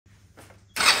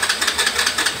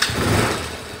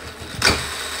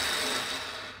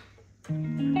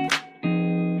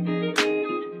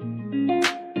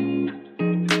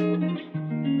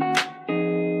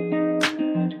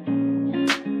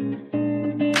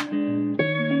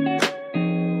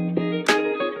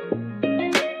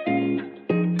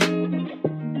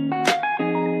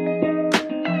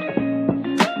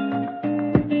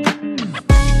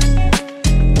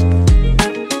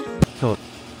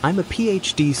a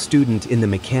PhD student in the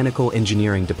mechanical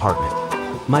engineering department.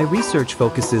 My research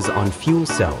focuses on fuel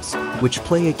cells, which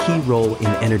play a key role in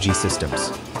energy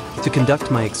systems. To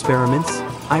conduct my experiments,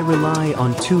 I rely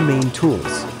on two main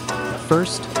tools.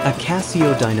 First, a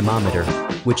Casio dynamometer,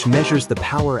 which measures the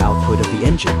power output of the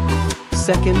engine.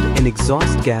 Second, an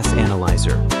exhaust gas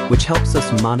analyzer, which helps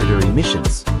us monitor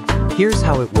emissions. Here's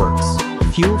how it works.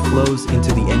 Fuel flows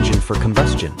into the engine for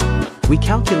combustion. We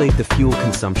calculate the fuel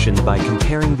consumption by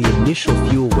comparing the initial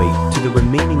fuel weight to the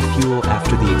remaining fuel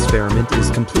after the experiment is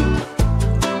complete.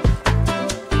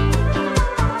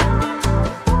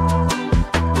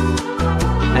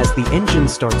 As the engine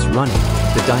starts running,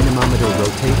 the dynamometer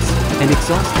rotates and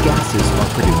exhaust gases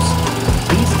are produced.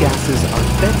 These gases are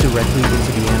fed directly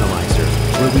into the analyzer,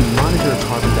 where we monitor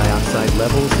carbon dioxide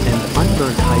levels and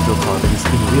unburnt hydrocarbons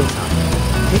in real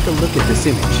time. Take a look at this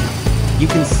image. You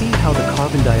can see how the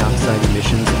carbon dioxide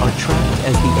emissions are tracked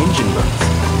as the engine runs.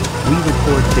 We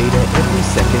record data every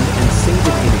second and save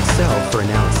it in Excel for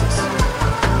analysis.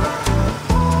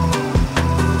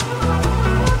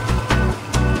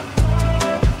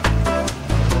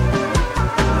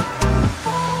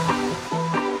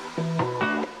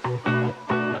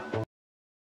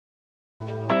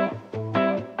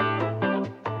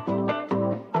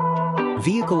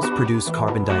 Vehicles produce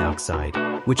carbon dioxide,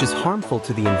 which is harmful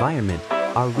to the environment.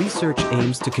 Our research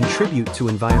aims to contribute to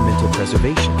environmental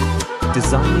preservation,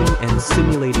 designing and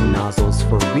simulating nozzles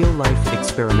for real-life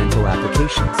experimental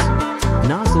applications.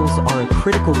 Nozzles are a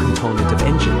critical component of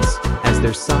engines, as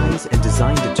their size and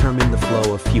design determine the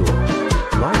flow of fuel.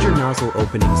 Larger nozzle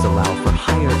openings allow for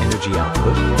higher energy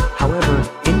output. However,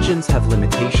 engines have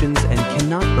limitations and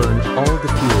cannot burn all the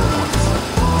fuel at once.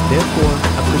 Therefore,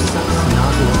 a precise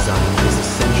nozzle design is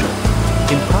essential.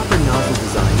 Improper nozzle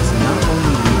designs not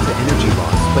only lead to energy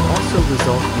loss but also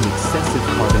result in excessive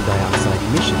carbon dioxide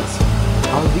emissions.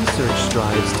 Our research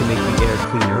strives to make the air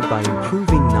cleaner by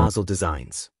improving nozzle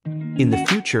designs. In the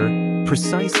future,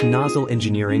 precise nozzle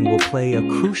engineering will play a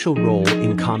crucial role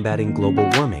in combating global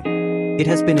warming. It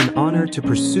has been an honor to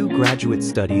pursue graduate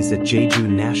studies at Jeju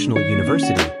National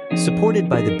University, supported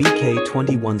by the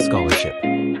BK21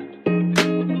 scholarship.